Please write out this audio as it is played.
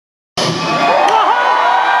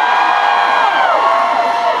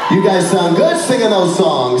You guys sound good singing those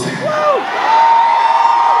songs.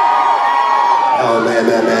 Oh man,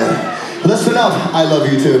 man, man. Listen up, I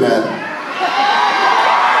love you too, man.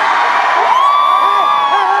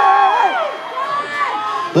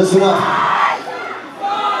 Listen up.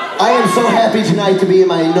 I am so happy tonight to be in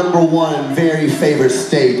my #1 very favorite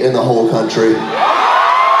state in the whole country.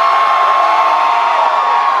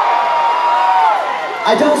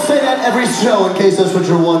 I don't say that every show, in case that's what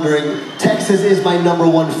you're wondering. Texas is my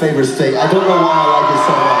 #1 favorite state. I don't know why I like it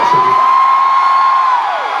so much.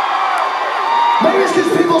 Maybe it's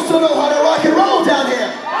because people still know how to rock and roll down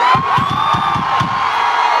here.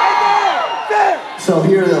 So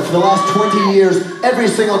here, for the last 20 years, every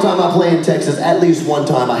single time I play in Texas, at least one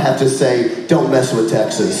time I have to say, don't mess with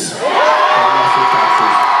Texas. Don't mess with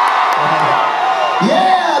Texas.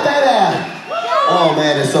 Yeah, baby! Oh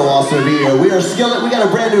man, it's so awesome to be here. We are Skillet. We got a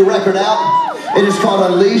brand new record out. It is called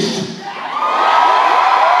Unleashed.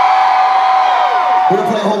 We're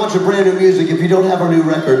gonna play a whole bunch of brand new music. If you don't have our new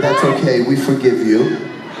record, that's okay. We forgive you.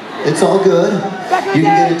 It's all good. You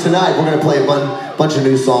can get it tonight. We're gonna play a bunch of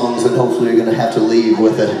new songs, and hopefully you're gonna have to leave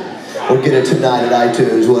with it. Or get it tonight at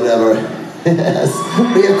iTunes, whatever. Yes,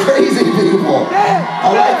 we are crazy people.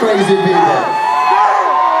 I like crazy people.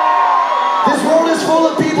 This world is full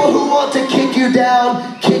of people who want to kick you down,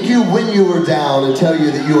 kick you when you were down, and tell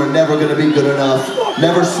you that you are never gonna be good enough,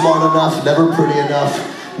 never smart enough, never pretty enough,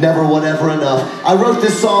 never whatever enough. I wrote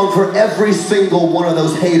this song for every single one of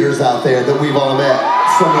those haters out there that we've all met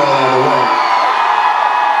somewhere along the way.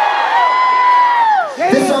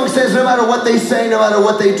 This song says no matter what they say, no matter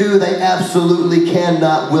what they do, they absolutely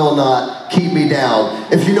cannot, will not keep me down.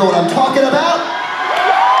 If you know what I'm talking about,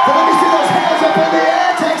 then let me see those hands up in the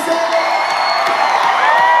air, Texas!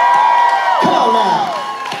 Come on now.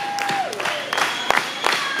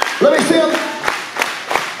 Let me see them.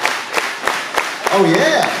 Oh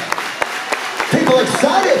yeah. People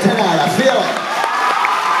excited tonight, I feel it.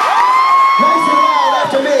 Nice and loud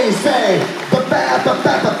after me, say,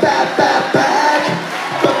 ba-ba-ba-ba-ba-ba-ba-ba.